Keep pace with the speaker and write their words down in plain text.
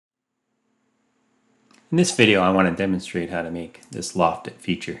In this video, I want to demonstrate how to make this lofted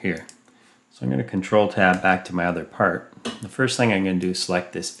feature here. So I'm going to Control Tab back to my other part. The first thing I'm going to do is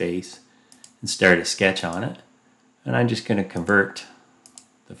select this face and start a sketch on it. And I'm just going to convert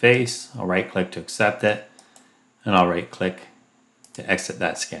the face. I'll right click to accept it, and I'll right click to exit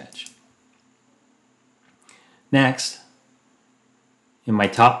that sketch. Next, in my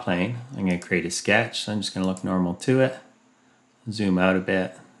top plane, I'm going to create a sketch. So I'm just going to look normal to it, zoom out a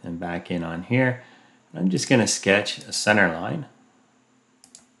bit, and back in on here. I'm just going to sketch a center line.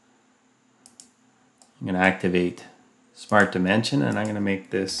 I'm going to activate Smart Dimension, and I'm going to make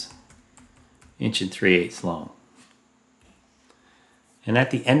this 1 3/8 long. And at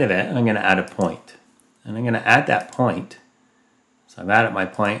the end of it, I'm going to add a point. And I'm going to add that point. So I've added my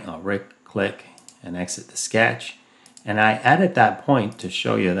point. I'll right click and exit the sketch. And I added that point to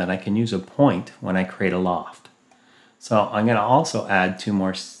show you that I can use a point when I create a loft. So I'm going to also add 2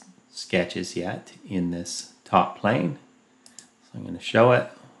 more sketches yet in this top plane. So I'm going to show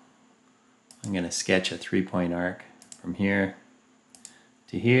it. I'm going to sketch a 3-point arc from here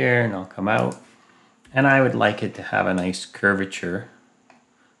to here, and I'll come out. And I would like it to have a nice curvature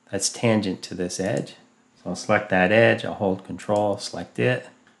that's tangent to this edge. So I'll select that edge, I'll hold Control, select it,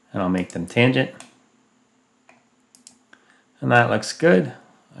 and I'll make them tangent. And that looks good.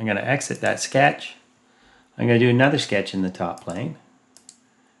 I'm going to exit that sketch. I'm going to do another sketch in the top plane.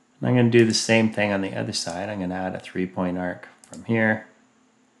 And I'm going to do the same thing on the other side. I'm going to add a 3-point arc from here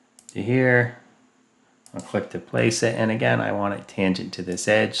to here. I'll click to place it, and again I want it tangent to this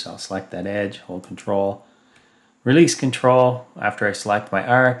edge, so I'll select that edge, hold Control, release Control after I select my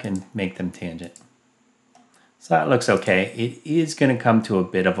arc, and make them tangent. So that looks okay. It is going to come to a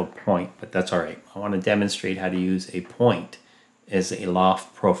bit of a point, but that's alright. I want to demonstrate how to use a point as a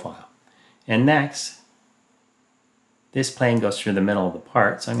loft profile. And next, this plane goes through the middle of the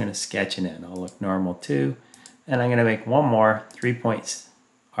part, so I'm going to sketch it in. I'll look normal too, and I'm going to make one more 3-point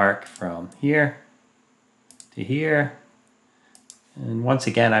arc from here to here. And once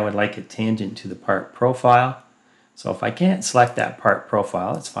again, I would like it tangent to the part profile. So if I can't select that part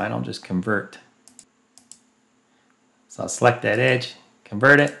profile, it's fine. I'll just convert. So I'll select that edge,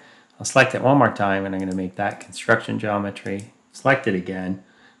 convert it. I'll select it one more time, and I'm going to make that construction geometry. Select it again,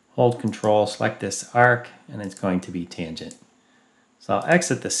 hold Control, select this arc, and it's going to be tangent. So I'll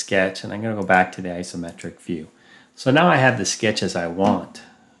exit the sketch, and I'm going to go back to the isometric view. So now I have the sketch as I want.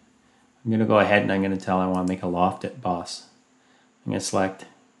 I'm going to go ahead and I'm going to tell I want to make a lofted boss. I'm going to select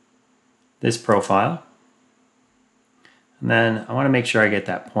this profile. And then I want to make sure I get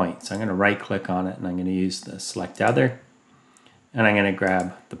that point. So I'm going to right click on it, and I'm going to use the select other. And I'm going to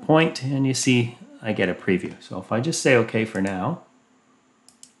grab the point, and you see I get a preview. So if I just say OK for now,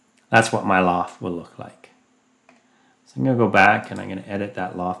 that's what my loft will look like. So I'm going to go back, and I'm going to edit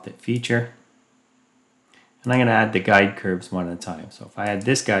that lofted feature. And I'm going to add the guide curves one at a time. So if I add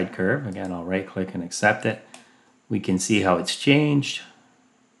this guide curve, again, I'll right click and accept it. We can see how it's changed.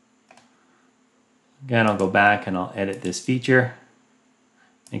 Again, I'll go back and I'll edit this feature.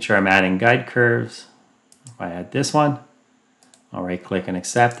 Make sure I'm adding guide curves. If I add this one, I'll right click and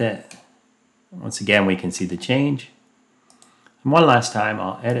accept it. Once again, we can see the change. And one last time,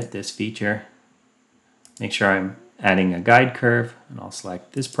 I'll edit this feature. Make sure I'm adding a guide curve, and I'll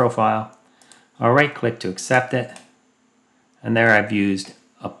select this profile. I'll right click to accept it, and there I've used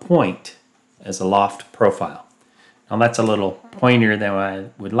a point as a loft profile. Now that's a little pointier than I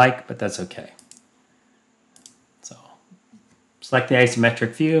would like, but that's okay. So select the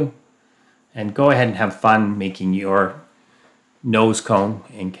isometric view and go ahead and have fun making your nose cone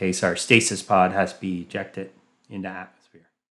in case our stasis pod has to be ejected into